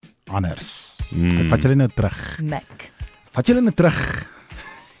anders. Ek vat julle nou terug. Mac. Vat julle nou terug.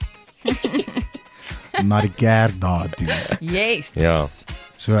 Na die kerk daar toe. Yes. Ja.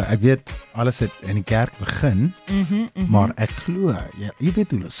 So ek weet alles het in die kerk begin, maar ek glo, jy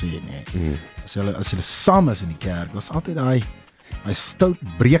weet hoe hulle sê nee. As julle saam is in die kerk, daar's altyd daai stout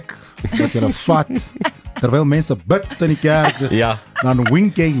breek wat julle vat terwyl mense bid in die kerk. Ja. Dan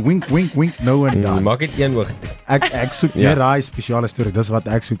wink, wink, nou en dan. Maak dit een oog toe. Ek soek net daai spesiale storie, dis wat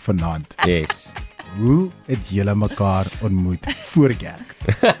ek soek vanaand. Yes. Hoe het julle mekaar ontmoet voor die kerk?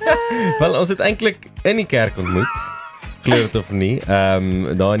 Wel, ons het eintlik in die kerk ontmoet. Glo dit of nie.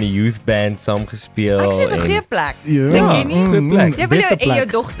 Daar in die youth band saam gespeel. Ek sê 'n goeie plek. Ja, Dink jy nie? goeie plek. Jy wil beste jou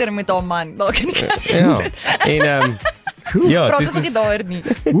plek. dogter met haar man dalk in die kerk. Ja. En ja, Praat dis as ek is daar nie.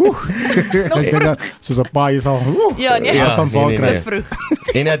 Ek dink dat soos 'n paai is al. Ja, nee. Ja, hart aan val nee, kry. nee. Te vroeg.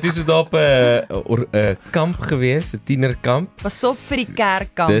 en toe is daar op 'n kamp gewees, 'n tienerkamp. Pas op vir die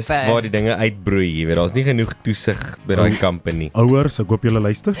kerkkampe. Dis waar die dinge uitbroei, jy weet, daar's nie genoeg toesig by daai kampe nie. Ouers, ek hoop julle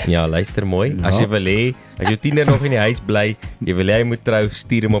luister. Ja, luister mooi. Ja. As jy wil hê, as jou tiener nog in die huis bly, jy wil hê hy moet trou,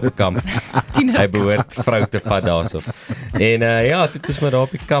 stuur hom op 'n kamp. Hy behoort vrou te vat daarso. En ja, dit is maar daar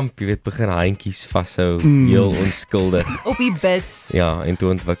op die kamp, jy weet, begin handjies vashou, heel onskuldig. Op die bus. Ja, en toe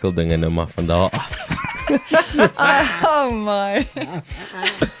ontwikkel dinge nou maar van daar af. Oh my.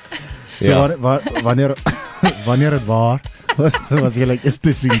 So Ja. wanneer het waar was julle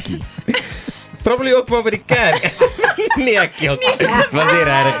eerste soentjie? Probably ook maar by die kerk. nee, ek jok. Dit was nie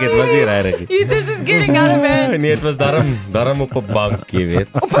regtig, dit was nie regtig. This is getting out of hand. Nee, dit was daarom op 'n bank, jy weet.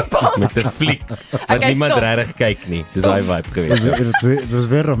 Met 'n fliek wat Okay, niemand stop. regtig kyk nie. Dis daai vibe gewees. Dit was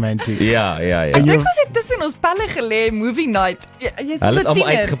weer romantiek. Ja. En jy Ek was net tussen ons pelle gelê, movie night. Jy's Hulle so het almal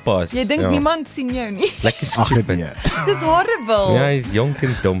tiener. uitgepas. Jy dink Ja. niemand sien jou nie. Lekker Ag stupid. nee. Dis horrible. Ja, hy's jonk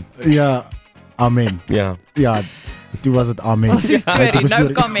en dom. Ja. Amen. Ja. Ja. Toe was dit amen. Ons is Like, story, die no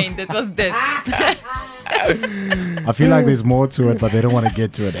story. comment, dit was dit. I feel like there's more to it, but they don't want to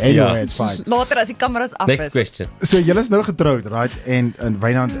get to it. Anyway, Ja. it's fine. Later as die kameras af Next is. question. So julle is nou getroud, right? En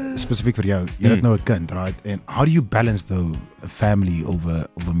Wynand spesifiek vir jou. Jy het nou 'n kind, right? And how do you balance though a family over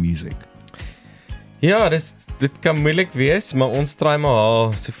music? Ja, dit kan moeilik wees, maar ons try maar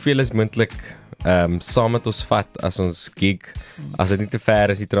haar soveel as moontlik saam met ons vat as ons gig. As dit nie te ver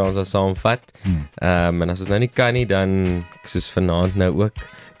is, die trouens ons saam vat. En as ons nou nie kan nie, dan soos vanaand nou ook,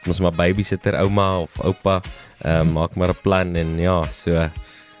 ons maar babysitter ouma of oupa, maak maar 'n plan en ja, so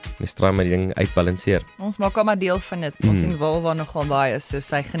mens try maar die ding uitbalanseer. Ons maak hom 'n deel van dit. Ons sien wel waar nogal baie is, so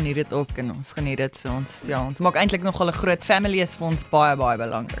sy geniet dit ook en ons geniet dit. So ons maak eintlik nogal 'n groot family is vir ons baie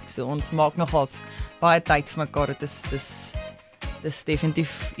belangrik. So ons maak nogal baie tyd vir mekaar. Dit is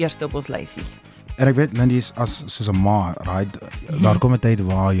definitief eerste op ons lysie. En ek weet Lindy is as soos 'n ma, right? Daar kom 'n tyd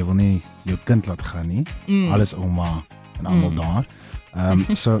waar jy wil nie jou kind laat gaan nie. Alles ouma en almal daar.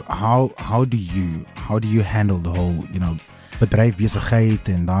 So how do you handle the whole, bedryf besigheid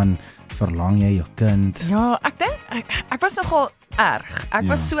en dan verlang jy jou kind? Ja, ek dink ek was nogal erg. Ek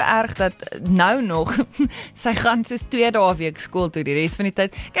was so erg dat nou nog sy gaan soos 2 dae 'n week skool toe die res van die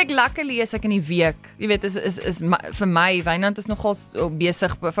tyd. Kyk, lekker lees ek in die week. Jy weet is vir my Wynand is nogal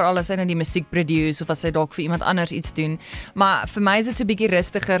besig veral as hy nou die musiek produce of as hy dalk vir iemand anders iets doen. Maar vir my is dit so 'n bietjie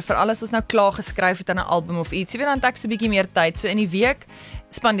rustiger veral as ons nou klaar geskryf het aan 'n album of iets. Jy weet dan het ek so 'n bietjie meer tyd. So in die week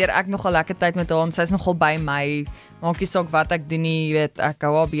spandeer ek nogal lekker tyd met haar en sy is nogal by my. Maak nie saak wat ek doen nie, jy weet, ek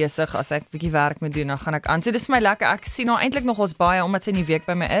hou haar besig. As ek 'n bietjie werk moet doen, dan gaan ek aan. So dis vir my lekker. Ek sien haar eintlik nogals baie omdat sy in die week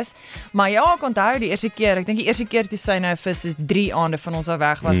by my is. Maar ja, ek onthou die eerste keer. Ek dink die eerste keer toe sy nou vir so 3 aande van ons af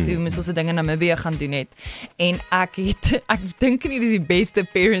weg was, toe moes ons se dinge in Namibië gaan doen het. En ek dink nie dis die beste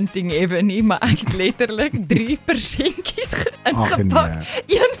parenting ever nie, maar ek het letterlik 3 persentjies ingepak.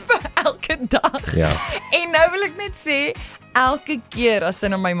 Een vir elke dag. Ja. En nou wil ek net sê, elke keer as sy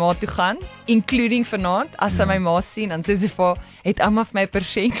na my ma toe gaan, including vanaand, as sy my ma sien, dan sê sy vir, het ouma vir my 'n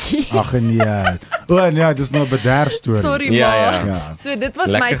persentjie. Ag nee. O nee, dis nou 'n bederf storie. Sorry ma. Ja. So dit was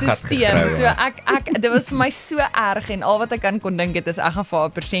Lekker my gat stelsel. gekry, So ja. ek dit was vir my so erg en al wat ek kon dink het is ek gaan vir haar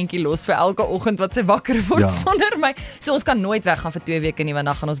 'n persentjie los vir elke oggend wat sy wakker word sonder my. So ons kan nooit weggaan vir 2 weke nie want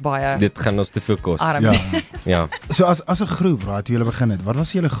dan gaan ons baie Dit gaan ons te veel kos. arm. Ja. Ja. So as 'n groep, right, toe julle begin het, wat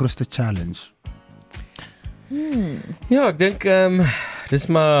was julle grootste challenge? Ja, ek dink dis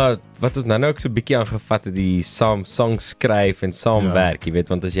maar wat ons nou ook so 'n bietjie aangevat het, die saam songs skryf en saamwerk, jy weet,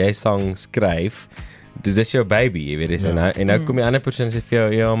 want as jy sang skryf, dis jou baby, jy weet, dis en nou kom die ander persoon sê vir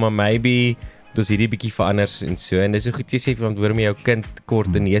jou, ja, maar maybe dis hierdie bietjie veranders en so en dis so goed jy sê vir hom, hoor my jou kind kort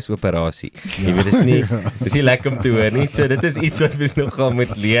 'n neusoperasie. Jy weet, dis nie lekker om te hoor nie. So dit is iets wat mens nogal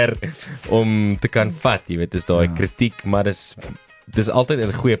moet leer om te kan vat, jy weet, dis daai kritiek, maar dis altyd in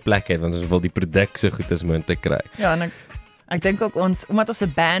 'n goeie plek hê want ons wil die produk so goed as moontlik kry. Ja, en Ek dink ook omdat ons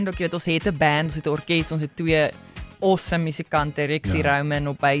 'n band, ook jy weet ons het 'n band, ons het 'n orkes, ons het 2 awesome musikante, Rexie Roman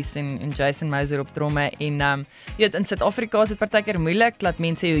op bass en Jason Moser op tromme en jy weet in Suid-Afrika is dit partykeer moeilik dat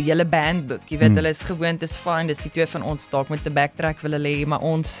mense jou hele band boek. Jy weet hulle is gewoond, dis fine, dis die 2 van ons dalk met 'n backtrack wil hulle hê, maar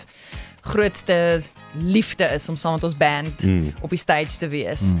ons grootste liefde is om saam met ons band op die stage te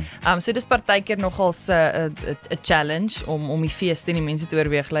wees. So dis partykeer nogals 'n challenge om die feeste en die mense te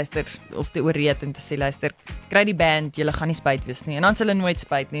oorweeg luister of te oorreed en te sê luister, kry die band, julle gaan nie spyt wees nie. En dan hulle nooit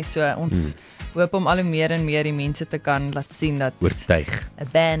spyt nie. So ons hoop om al hoe meer en meer die mense te kan laat sien dat Oortuig. a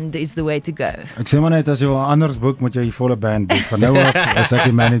band is the way to go. Ek sê maar net as jy wil anders boek, moet jy die volle band boek. Van nou af is ek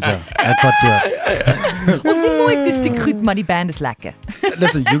die manager. Ek vat toe. Ons sien mooi akoestiek goed, maar die band is lekker.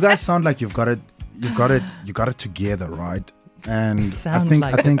 Listen, you guys sound like you got it together, right? And Sounds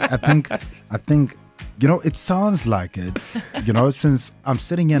like I think, you know, it sounds like it. You know, since I'm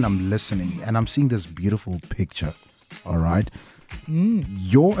sitting here and I'm listening and I'm seeing this beautiful picture, all right?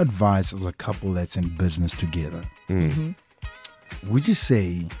 Your advice as a couple that's in business together, would you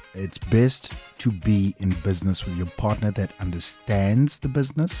say it's best to be in business with your partner that understands the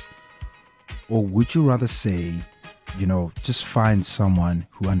business? Or would you rather say, you know, just find someone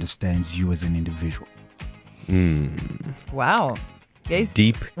who understands you as an individual? Wow. Jy's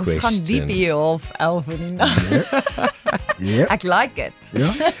Deep ons question. gaan diep hier half 11 in die nag. Yeah. Ek like it.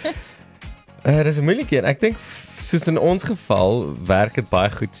 Yeah. Dis 'n moeilike een. Ek dink soos in ons geval werk dit baie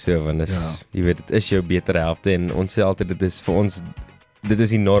goed so want dis jy weet dit is jou beter helfte en ons sê altyd dit is vir ons dit is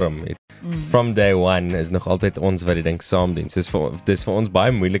die norm. From day one is nog altyd ons wat die ding saam doen. So dis vir ons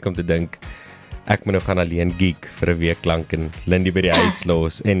baie moeilik om te dink ek moet nou gaan alleen geek vir 'n week lank en Lindy by die huis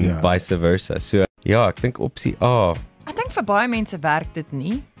los en vice versa. So ja, ek dink opsie A. Ek dink vir baie mense werk dit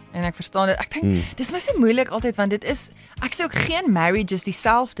nie en ek verstaan dit. Ek dink dis my so moeilik altyd want dit is ek sê ook geen marriage is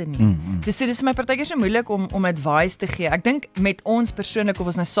dieselfde nie. Dis vir my partykeer so moeilik om advice te gee. Ek dink met ons persoonlik of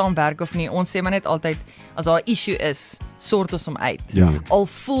ons nou saam werk of nie, ons sê maar net altyd as daar 'n issue is, sort ons hom uit. Ja. Al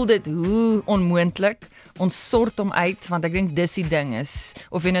voel dit hoe onmoontlik, ons sort hom uit want ek dink dis die ding is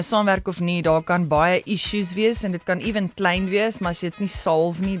of jy nou saamwerk of nie, daar kan baie issues wees en dit kan ewen klein wees, maar as jy dit nie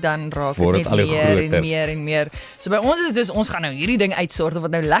solve nie, dan raak dit net meer en meer en meer. So by ons is dit dus ons gaan nou hierdie ding uitsort of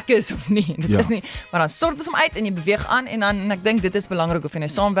wat nou lekker is of nie. Dit is nie, maar dan sort ons hom uit en jy beweeg aan en dan en ek dink dit is belangrik of jy nou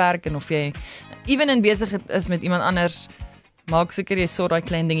saamwerk en of jy ewen in besigheid is met iemand anders. Maak seker jy sort daai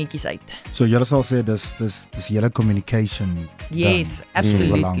klein dingetjies uit. So julle sal sê dis hele communication. Yes,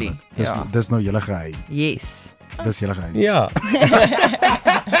 absolutely. Dis nou julle geheim. Yes. Dis julle geheim. Ja.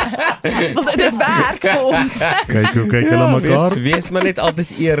 Want dit werk vir ons. Kyk hoe kyk hulle mekaar. Wees maar net altyd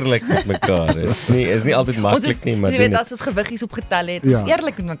eerlik met mekaar. Is nie altyd maklik nie, maar jy weet as ons gewiggies opgetel het, ons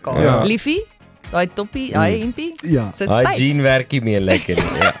eerlik met mekaar. Ja. Liefie, daai toppie, daai hempie. Ja. Sit Daai styf. jean werkie meer lekker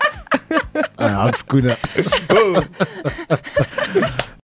nie. Ja. Hakskoene.